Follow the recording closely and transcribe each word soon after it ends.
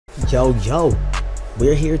Yo,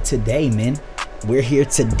 we're here today, man. We're here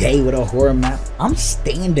today with a horror map. I'm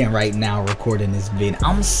standing right now recording this vid.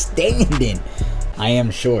 I'm standing. I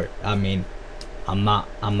am short. I mean, I'm not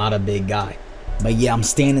a big guy. But yeah, I'm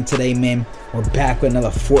standing today, man. We're back with another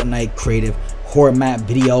Fortnite creative horror map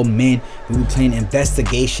video, man. We'll be playing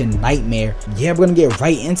Investigation Nightmare. Yeah, we're gonna get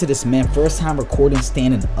right into this, man. First time recording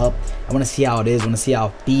standing up. I wanna see how it is, wanna see how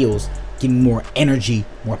it feels. Give me more energy,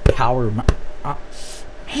 more power.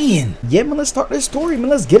 Man, yeah, man, let's start this story, man.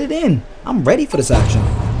 Let's get it in. I'm ready for this action.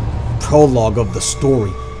 Prologue of the story.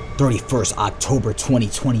 31st October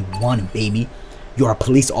 2021, baby. You're a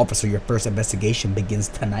police officer. Your first investigation begins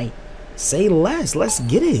tonight. Say less. Let's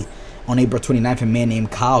get it. On April 29th, a man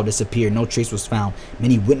named Kyle disappeared. No trace was found.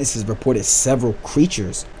 Many witnesses reported several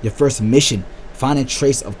creatures. Your first mission, find a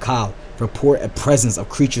trace of Kyle. Report a presence of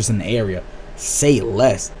creatures in the area. Say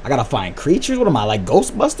less. I gotta find creatures? What am I, like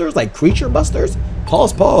Ghostbusters? Like Creature Busters?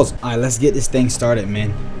 Pause. Alright, let's get this thing started,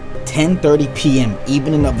 man. 10:30 p.m.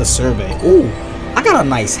 evening of the survey. Ooh, I got a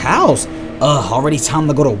nice house. Already time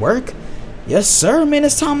to go to work? Yes, sir, man,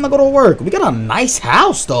 it's time to go to work. We got a nice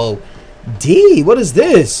house, though. D, what is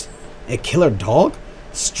this? A killer dog?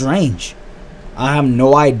 Strange. I have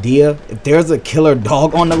no idea. If there's a killer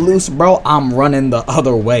dog on the loose, bro, I'm running the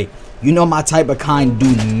other way. You know my type of kind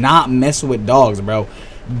do not mess with dogs, bro.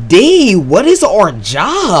 D, what is our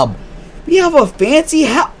job? We have a fancy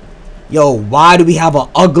house. Yo, why do we have an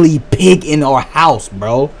ugly pig in our house,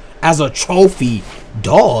 bro? As a trophy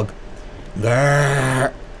dog?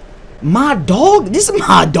 Grr. My dog? This is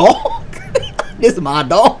my dog? This is my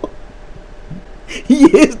dog? He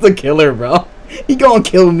is the killer, bro. He gonna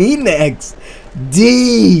kill me next.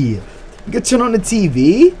 D, you can turn on the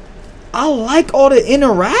TV. I like all the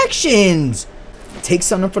interactions. Take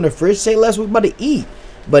something from the fridge. Say less. We're about to eat.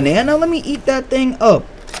 Banana, let me eat that thing up.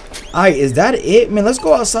 Alright, is that it? Man, let's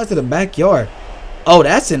go outside to the backyard. Oh,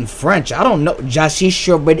 that's in French. I don't know. Okay,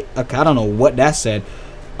 I don't know what that said.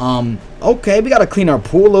 Okay, we gotta clean our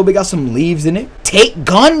pool a little. We got some leaves in it. Take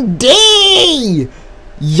gun D.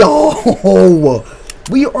 Yo,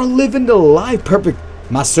 we are living the life. Perfect.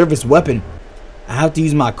 My service weapon. I have to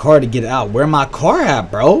use my car to get out. Where my car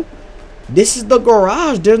at, bro? This is the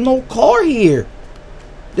garage. There's no car here.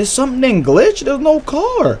 There's something glitched. There's no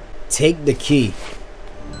car. Take the key.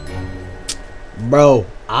 Bro,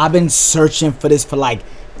 I've been searching for this for like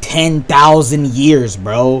 10,000 years,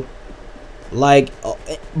 bro. Like,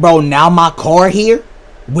 bro, now my car here?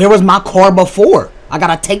 Where was my car before? I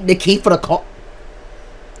gotta take the key for the car.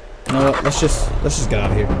 You know what? Let's just get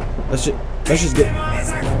out of here. Let's just get.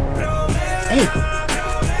 Hey.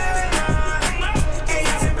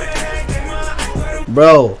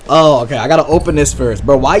 Bro, oh, okay, I gotta open this first.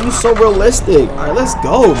 Bro, why are you so realistic? Alright, let's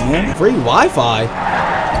go, man. Free Wi-Fi.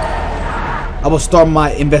 I will start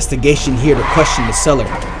my investigation here to question the seller.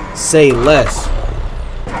 Say less.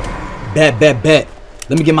 Bet.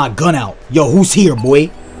 Let me get my gun out. Yo, who's here, boy?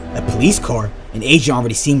 A police car. An agent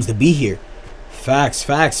already seems to be here. Facts.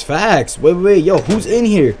 Wait. Yo, who's in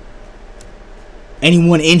here?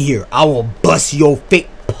 Anyone in here, I will bust your face.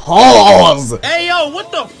 Pause. Hey, yo, what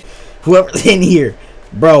the? Whoever's in here,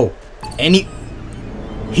 bro.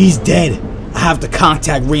 He's dead. I have to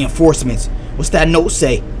contact reinforcements. What's that note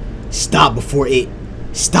say? Stop before it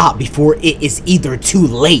is either too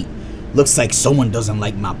late. Looks like someone doesn't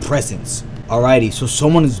like my presence. Alrighty, so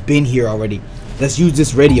someone has been here already. Let's use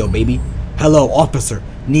this radio, baby. Hello, officer.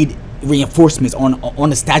 Need reinforcements on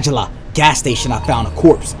the Stagila gas station. I found a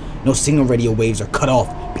corpse. No signal radio waves are cut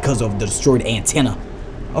off because of the destroyed antenna.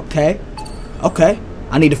 Okay.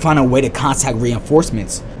 I need to find a way to contact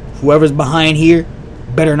reinforcements. Whoever's behind here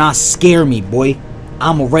better not scare me, boy.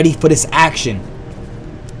 I'm ready for this action.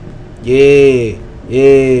 Yeah.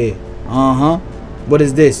 What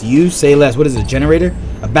is this? Say less. What is it? Generator?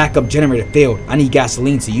 A backup generator failed. I need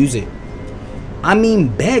gasoline to use it. I mean,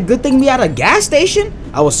 bad. Good thing we at a gas station.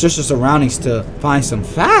 I will search the surroundings to find some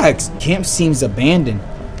facts. Camp seems abandoned.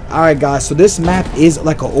 Alright, guys. So this map is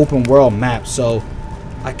like an open world map. So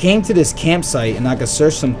I came to this campsite and I could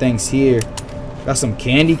search some things here. Got some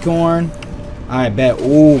candy corn. Alright, bet.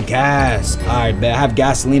 Ooh, gas. Alright, bet. I have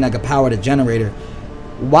gasoline. I can power the generator.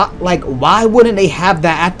 Why wouldn't they have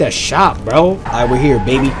that at the shop, bro? Alright, we're here,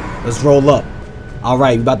 baby. Let's roll up.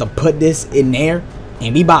 Alright, we about to put this in there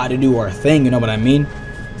and we about to do our thing, you know what I mean?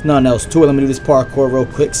 There's nothing else to it. Let me do this parkour real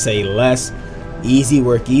quick. Say less. Easy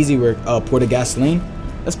work. Pour the gasoline.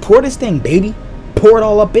 Let's pour this thing, baby. Pour it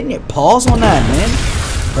all up in there. Pause on that, man.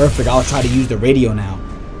 Perfect. I'll try to use the radio now.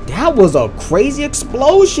 That was a crazy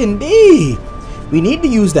explosion, D. We need to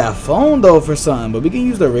use that phone though for something, but we can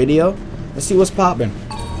use the radio. Let's see what's popping.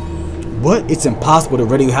 What? It's impossible. The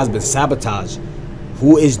radio has been sabotaged.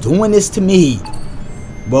 Who is doing this to me?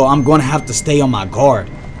 Well, I'm gonna have to stay on my guard.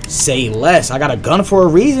 Say less. I got a gun for a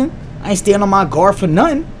reason. I ain't staying on my guard for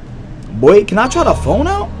nothing. Boy, can I try the phone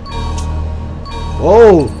out?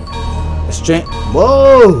 Whoa.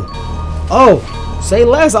 Whoa. Oh, say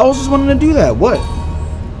less. I was just wanting to do that. What?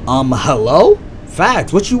 Hello?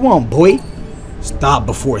 Facts. What you want, boy? Stop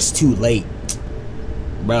before it's too late.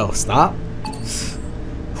 Bro, stop.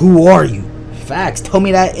 Who are you? Facts. Tell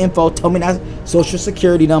me that info. Tell me that social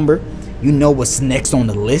security number. You know what's next on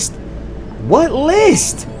the list. What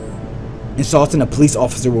list? Insulting a police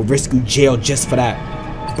officer will risk you jail just for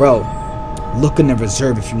that. Bro, look in the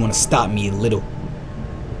reserve if you want to stop me a little.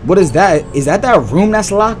 What is that? Is that room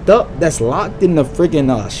that's locked up? That's locked in the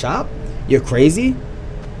freaking shop? You're crazy?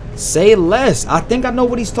 Say less. I think I know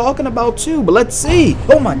what he's talking about too, but let's see.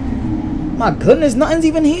 Oh my goodness, nothing's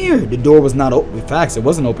even here. The door was not open. Facts, it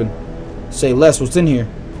wasn't open. Say less. What's in here?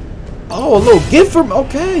 Oh, a little gift from.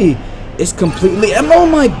 Okay, it's completely. Oh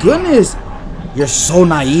my goodness, you're so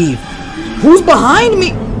naive. Who's behind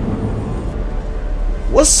me?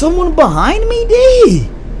 Was someone behind me, D?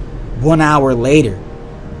 1 hour later.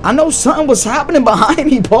 I know something was happening behind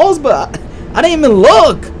me, pause, but I didn't even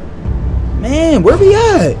look. Man, where we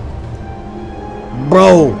at?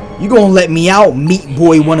 Bro, you gonna let me out, meat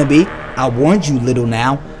boy wannabe? I warned you, little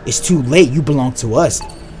now. It's too late. You belong to us.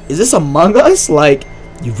 Is this Among Us? Like,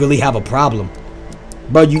 you really have a problem.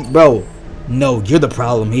 Bro, no, you're the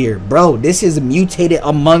problem here. Bro, this is mutated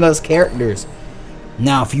Among Us characters.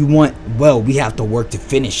 Now, if you want, well, we have to work to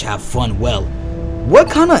finish. Have fun, well. What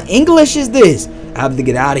kind of English is this? I have to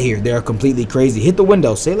get out of here. They're completely crazy. Hit the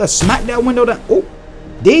window. Say, let's smack that window down. Oh,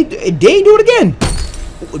 they do it again.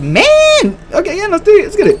 Man. Okay, yeah, let's do it.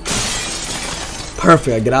 Let's get it.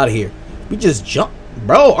 Perfect. I get out of here. We just jump.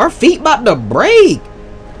 Bro, our feet about to break.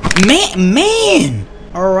 Man.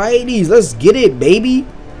 Alrighties, let's get it, baby.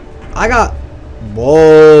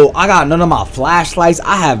 Whoa, I got none of my flashlights.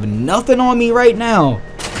 I have nothing on me right now.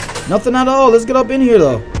 Nothing at all. Let's get up in here,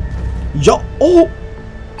 though. Yo.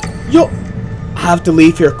 I have to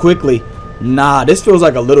leave here quickly. Nah, this feels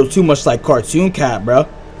like a little too much like Cartoon Cat, bro.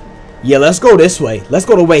 Yeah, let's go this way. Let's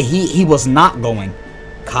go the way he was not going.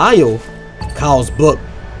 Kyle's book.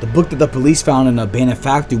 The book that the police found in an abandoned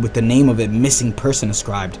factory with the name of it missing person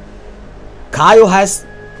inscribed. Kyle has...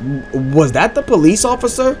 Was that the police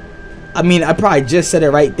officer? I mean, I probably just said it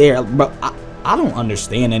right there, but I don't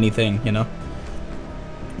understand anything, you know.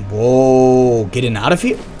 Whoa, getting out of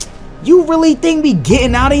here? You really think we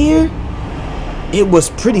getting out of here? It was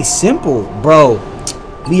pretty simple, bro.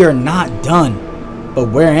 We are not done. But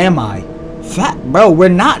where am I? Bro, we're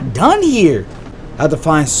not done here. I have to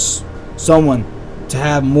find someone to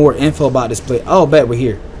have more info about this place. Oh, bet we're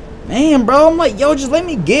here. Man, bro, I'm like, yo, just let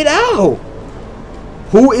me get out.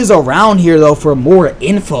 Who is around here, though, for more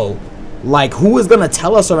info? Like, who is going to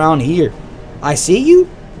tell us around here? I see you?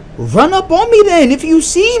 Run up on me, then, if you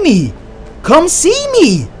see me. Come see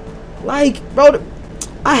me. Like, bro,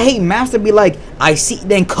 I hate maps to be like, I see,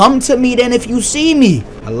 then come to me, then, if you see me.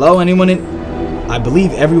 Hello, anyone in... I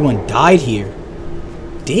believe everyone died here.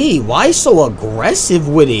 D, why so aggressive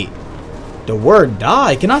with it? The word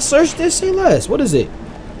die. Can I search this? Say less. What is it?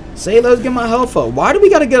 Say let's get my health up. Why do we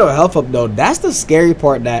gotta get our health up though? That's the scary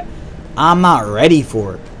part that I'm not ready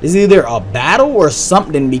for. It's either a battle or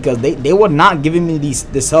something because they were not giving me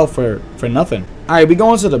this health for nothing. Alright, we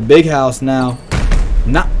going to the big house now.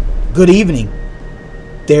 Good evening.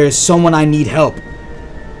 There's someone I need help.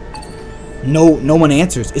 No one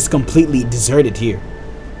answers. It's completely deserted here.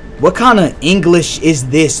 What kind of English is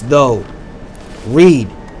this though? Read.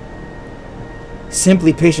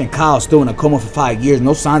 Simply patient Kyle still in a coma for 5 years.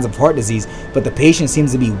 No signs of heart disease, but the patient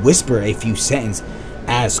seems to be whisper a few sentences.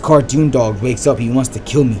 As Cartoon Dog wakes up, he wants to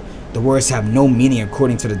kill me. The words have no meaning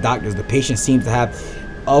according to the doctors. The patient seems to have...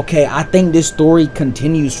 Okay, I think this story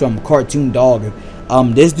continues from Cartoon Dog.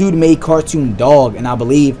 This dude made Cartoon Dog, and I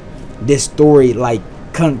believe this story like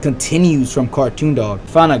continues from Cartoon Dog.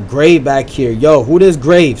 Found a grave back here. Yo, who this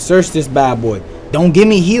grave? Search this bad boy. Don't give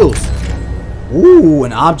me heals. Ooh,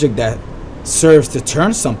 an object that serves to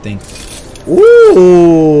turn something.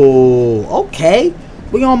 Ooh, okay.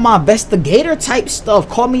 We on my investigator type stuff.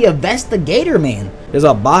 Call me a investigator, man. There's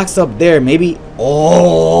a box up there, maybe.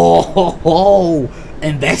 Oh,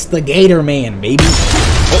 investigator, man, maybe.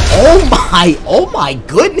 Oh my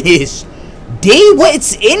goodness. D,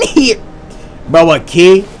 what's in here? Bro, a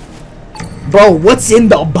key? Bro, what's in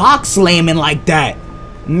the box slamming like that?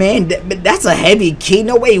 Man, that's a heavy key.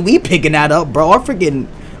 No way we picking that up, bro. Our freaking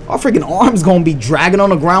arms gonna be dragging on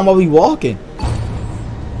the ground while we walking.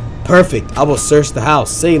 Perfect. I will search the house.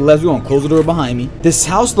 Say less. We're gonna close the door behind me. This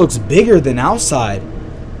house looks bigger than outside.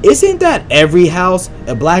 Isn't that every house?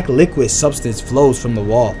 A black liquid substance flows from the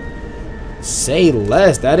wall. Say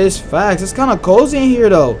less. That is facts. It's kind of cozy in here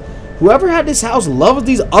though. Whoever had this house loves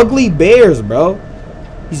these ugly bears, bro.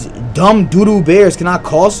 These dumb doo-doo bears. Can I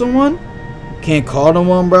call someone? Can't call no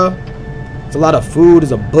one, bro. There's a lot of food.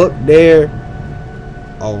 There's a book there.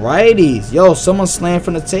 Alrighties. Yo, someone slammed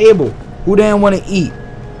from the table. Who didn't want to eat?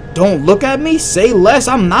 Don't look at me. Say less.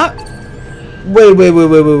 I'm not.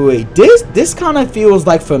 Wait. This kind of feels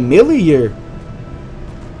like familiar.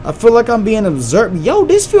 I feel like I'm being observed. Yo,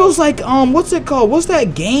 this feels like what's it called? What's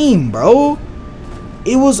that game, bro?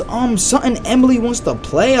 It was something Emily wants to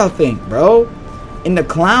play, I think, bro. And the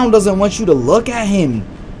clown doesn't want you to look at him.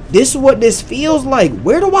 This is what this feels like.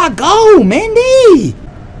 Where do I go, Mandy?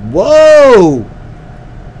 Whoa.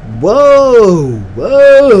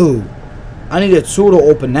 I need a tool to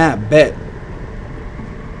open that. Bet.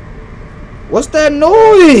 What's that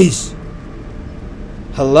noise?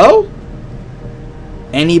 Hello?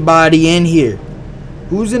 Anybody in here?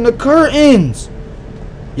 Who's in the curtains?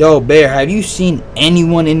 Yo, Bear, have you seen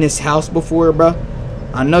anyone in this house before, bro?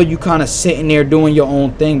 I know you kind of sitting there doing your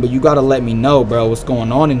own thing, but you gotta let me know, bro, what's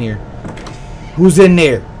going on in here. Who's in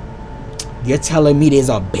there? You're telling me there's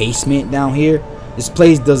a basement down here? This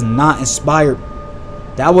place does not inspire.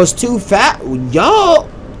 That was too fat. Yo,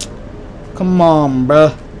 come on,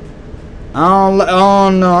 bro. I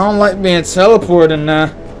don't like being teleported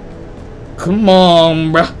now. Come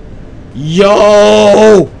on, bro.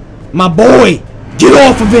 Yo, my boy, get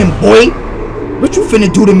off of him, boy. What you finna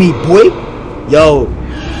do to me, boy? Yo,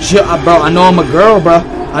 chill, bro. I know I'm a girl, bro.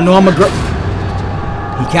 I know I'm a girl.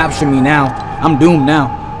 He captured me now. I'm doomed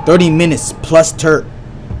now. 30 minutes plus turret.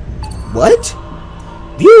 What?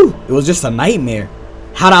 Phew, it was just a nightmare.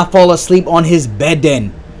 How'd I fall asleep on his bed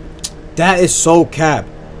then? That is so cap.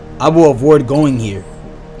 I will avoid going here.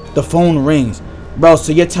 The phone rings. Bro,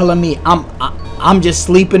 so you're telling me I'm just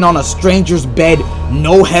sleeping on a stranger's bed,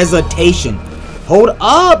 no hesitation. Hold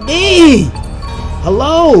up, D.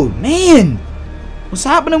 Hello, man. What's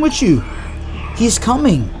happening with you? He's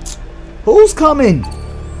coming. Who's coming?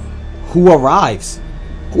 Who arrives?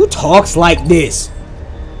 Who talks like this?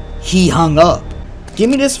 He hung up. Give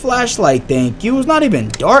me this flashlight, thank you. It's not even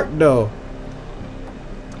dark though.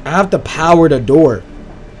 I have to power the door.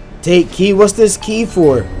 Take key. What's this key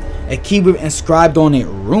for? A key with inscribed on it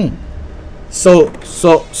room. So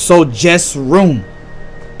just room.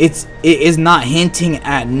 It is not hinting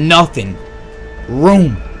at nothing.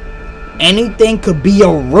 Room. Anything could be a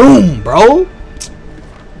room, bro.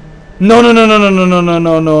 No.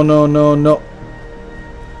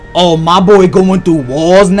 Oh, my boy going through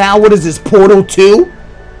walls now. What is this, Portal 2?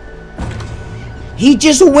 He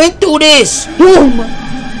just went through this. Boom.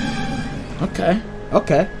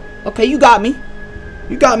 Okay, you got me.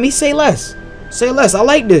 Say less. I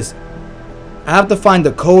like this. I have to find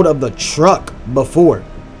the code of the truck before.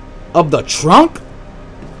 Of the trunk?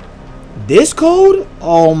 This code?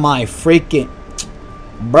 Oh my freaking.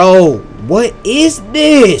 Bro, what is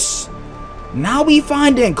this? Now we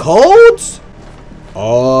finding codes?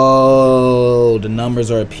 Oh, the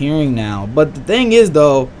numbers are appearing now. But the thing is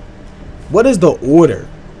though, what is the order?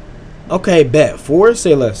 Okay, bet. 4,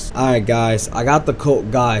 say less. Alright guys, I got the code.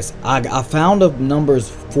 Guys, I found the numbers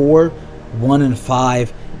 4, 1, and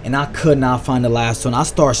 5, and I could not find the last one. I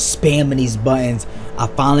start spamming these buttons. I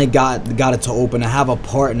finally got it to open. I have a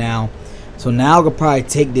part now. So now I could probably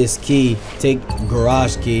take this key, take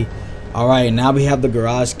garage key. Alright, now we have the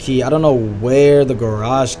garage key. I don't know where the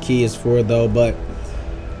garage key is for though, but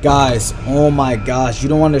guys, oh my gosh, you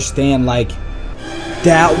don't understand, like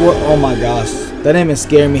that. Oh my gosh, that didn't even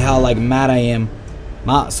scare me how like mad I am.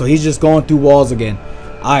 So he's just going through walls again.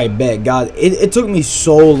 I bet, God, it took me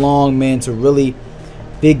so long, man, to really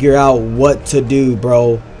figure out what to do,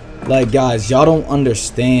 bro. Like, guys, y'all don't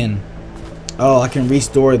understand. Oh, I can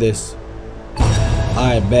restore this.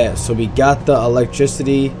 I bet. So we got the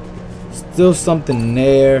electricity. Still something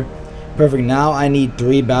there. Perfect. Now I need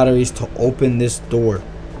 3 batteries to open this door.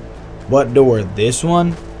 What door? This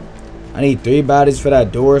one? I need 3 batteries for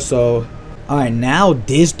that door. So alright, now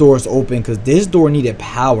this door is open because this door needed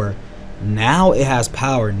power. Now it has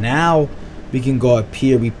power. Now we can go up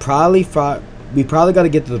here. We probably got to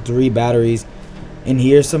get the 3 batteries in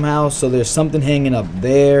here somehow. So there's something hanging up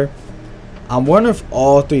there. I'm wondering if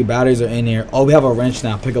all 3 batteries are in here. Oh, we have a wrench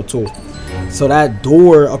now. Pick up tool. So that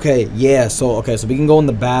door, okay, yeah. So okay, so we can go in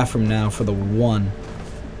the bathroom now for the one.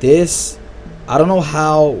 This, I don't know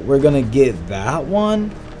how we're gonna get that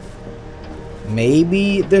one.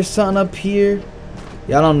 Maybe there's something up here.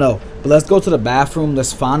 Yeah, I don't know. But let's go to the bathroom.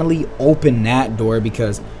 Let's finally open that door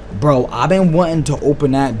because, bro, I've been wanting to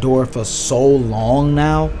open that door for so long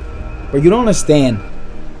now. But you don't understand.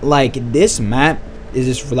 Like, this map is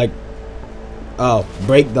just for, like, oh,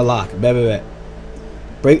 break the lock. Bet.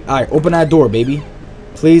 Break. All right, open that door, baby.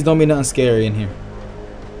 Please don't be nothing scary in here.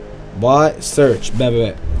 What? Search.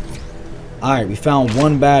 Bet. All right, we found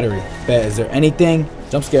one battery. Bet. Is there anything?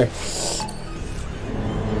 Jump scare.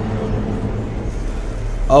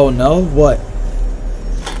 Oh, no. What?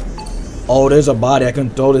 Oh, there's a body. I can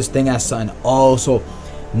throw this thing at something. Oh, so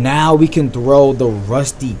now we can throw the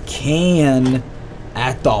rusty can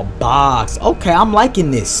at the box. Okay, I'm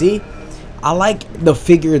liking this. See, I like to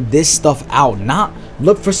figure this stuff out, not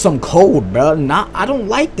look for some code, bro. I don't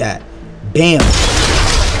like that. Bam.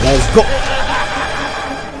 Let's go.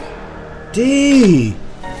 D.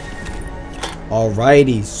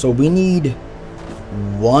 Alrighty, so we need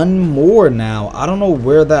one more now. I don't know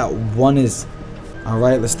where that one is.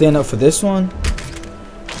 Alright, let's stand up for this one.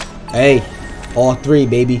 Hey, all three,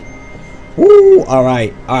 baby. Woo!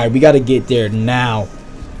 Alright, we gotta get there now.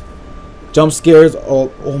 Jump scares.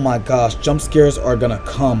 Oh my gosh, jump scares are gonna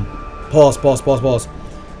come. Pause.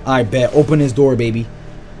 Alright, bet. Open this door, baby.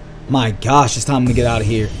 My gosh, it's time to get out of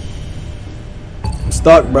here. I'm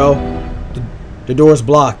stuck, bro. The door's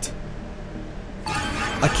blocked.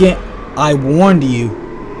 I can't. I warned you.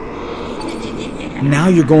 Now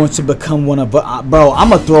you're going to become one of us. Bro, I'm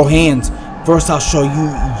gonna throw hands. First, I'll show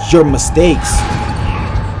you your mistakes.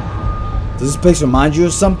 Does this place remind you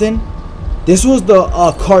of something? This was the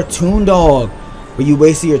cartoon dog where you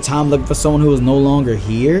wasted your time looking for someone who is no longer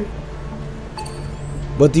here.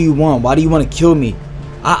 What do you want? Why do you want to kill me?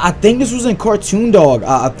 I think this was in Cartoon Dog,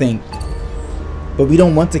 I think. But we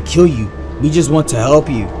don't want to kill you. We just want to help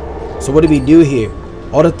you. So what did we do here?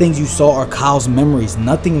 All the things you saw are Kyle's memories.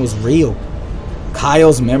 Nothing was real.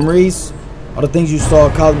 Kyle's memories? All the things you saw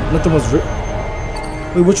are Kyle. Nothing was real.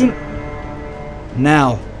 Wait, which one?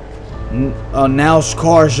 Now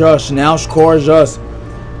scars us.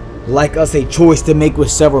 Like us, a choice to make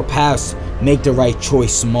with several paths. Make the right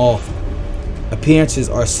choice small. Appearances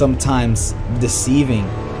are sometimes deceiving.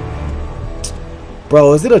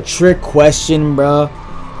 Bro, is it a trick question, bro?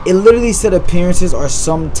 It literally said appearances are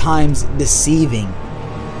sometimes deceiving.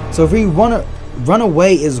 So if we run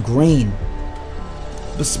away is green.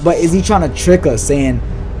 But is he trying to trick us, saying,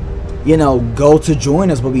 you know, go to join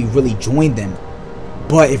us, but we really joined them?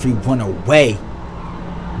 But if we run away,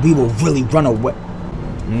 we will really run away.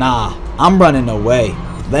 Nah, I'm running away.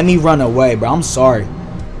 Let me run away, bro. I'm sorry.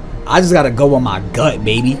 I just gotta go with my gut,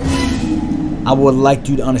 baby. I would like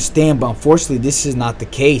you to understand, but unfortunately, this is not the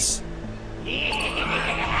case.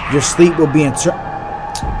 Your sleep will be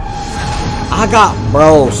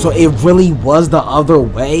bro, so it really was the other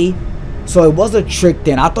way? So it was a trick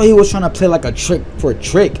then. I thought he was trying to play like a trick for a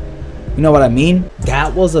trick. You know what I mean?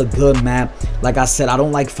 That was a good map. Like I said, I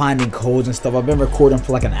don't like finding codes and stuff. I've been recording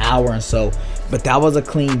for like an hour and so. But that was a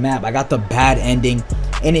clean map. I got the bad ending.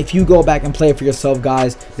 And if you go back and play it for yourself,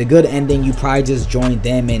 guys, the good ending, you probably just joined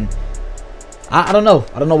them. And I don't know.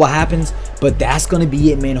 I don't know what happens. But that's going to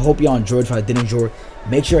be it, man. Hope y'all enjoyed. If I did enjoy,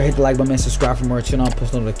 make sure to hit the like button and subscribe for more. Turn on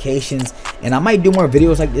post notifications. And I might do more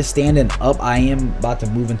videos like this standing up. I am about to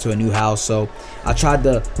move into a new house. So I tried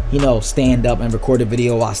to, you know, stand up and record a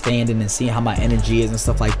video while standing and seeing how my energy is and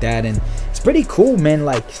stuff like that. And it's pretty cool, man.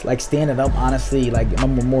 Like standing up, honestly, like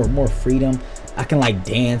more freedom. I can like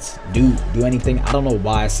dance, do anything. I don't know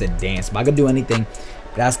why I said dance, but I can do anything.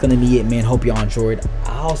 That's gonna be it, man. Hope y'all enjoyed.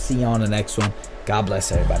 I'll see you on the next one. God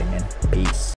bless everybody, man. Peace.